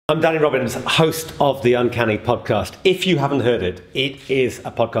I'm Danny Robbins, host of the Uncanny podcast. If you haven't heard it, it is a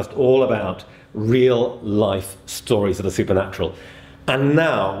podcast all about real life stories of the supernatural. And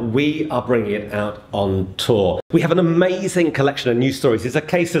now we are bringing it out on tour. We have an amazing collection of news stories. These are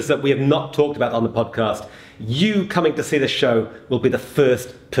cases that we have not talked about on the podcast. You coming to see the show will be the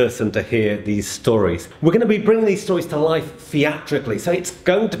first person to hear these stories. We're going to be bringing these stories to life theatrically, so it's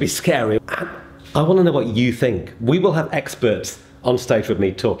going to be scary. And I want to know what you think. We will have experts on stage with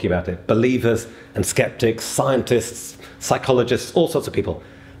me talking about it. Believers and skeptics, scientists, psychologists, all sorts of people.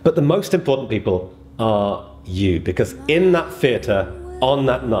 But the most important people are you, because in that theatre, on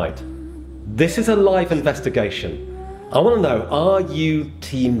that night, this is a live investigation. I want to know, are you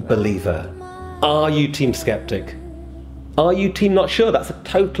team believer? Are you team skeptic? Are you team not sure? That's a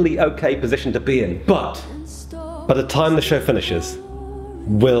totally okay position to be in. But by the time the show finishes,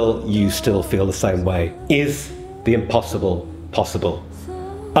 will you still feel the same way? Is the impossible possible?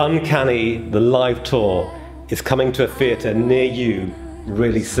 Uncanny, the live tour, is coming to a theatre near you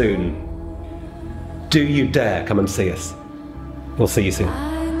really soon. Do you dare come and see us? We'll see you soon.